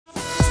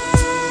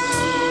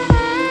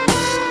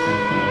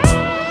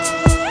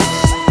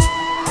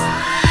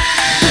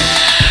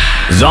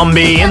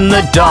Zombie in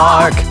the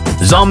dark,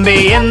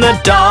 zombie in the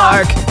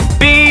dark.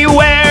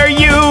 Beware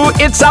you,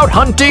 it's out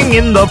hunting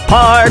in the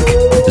park.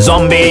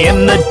 Zombie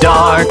in the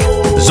dark,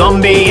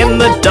 zombie in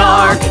the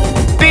dark.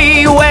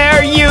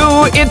 Beware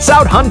you, it's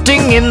out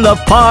hunting in the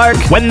park.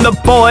 When the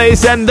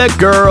boys and the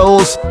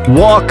girls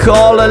walk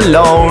all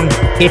alone,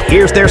 it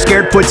hears their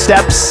scared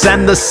footsteps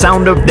and the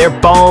sound of their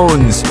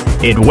bones.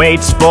 It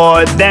waits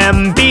for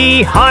them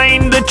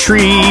behind the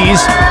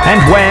trees,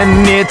 and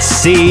when it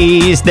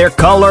sees their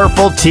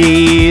colorful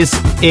teeth,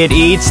 it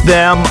eats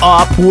them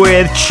up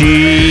with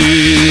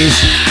cheese.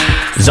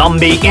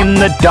 Zombie in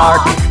the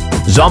dark,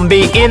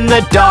 zombie in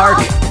the dark.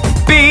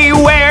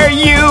 Beware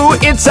you,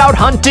 it's out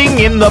hunting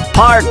in the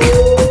park.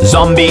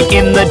 Zombie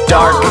in the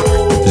dark,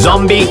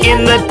 zombie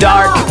in the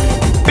dark.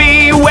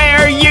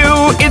 Beware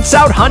you, it's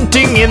out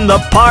hunting in the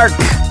park.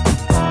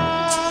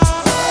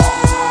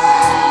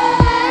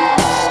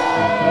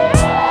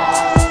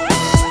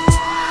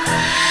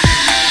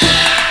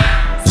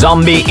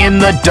 Zombie in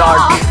the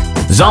dark,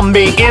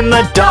 zombie in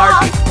the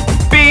dark.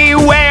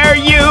 Beware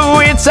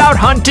you, it's out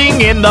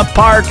hunting in the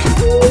park.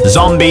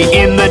 Zombie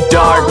in the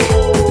dark,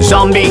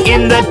 zombie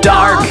in the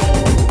dark.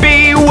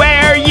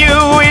 Beware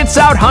you, it's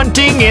out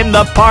hunting in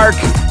the park.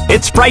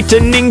 It's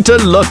frightening to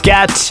look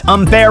at,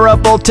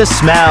 unbearable to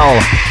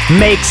smell.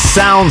 Makes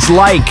sounds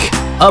like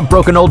a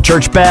broken old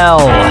church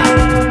bell.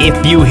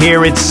 If you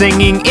hear it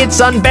singing its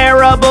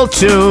unbearable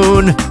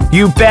tune,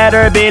 you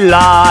better be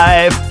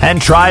live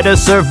and try to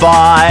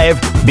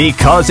survive,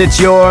 because it's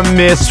your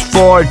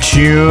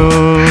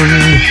misfortune.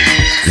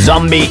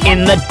 Zombie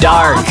in the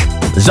dark,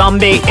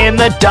 zombie in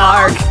the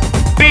dark.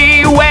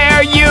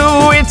 Beware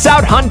you, it's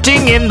out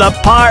hunting in the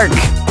park.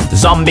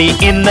 Zombie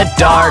in the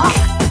dark,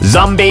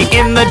 zombie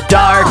in the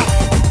dark.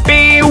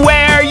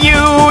 Beware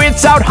you,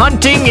 it's out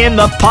hunting in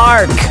the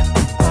park.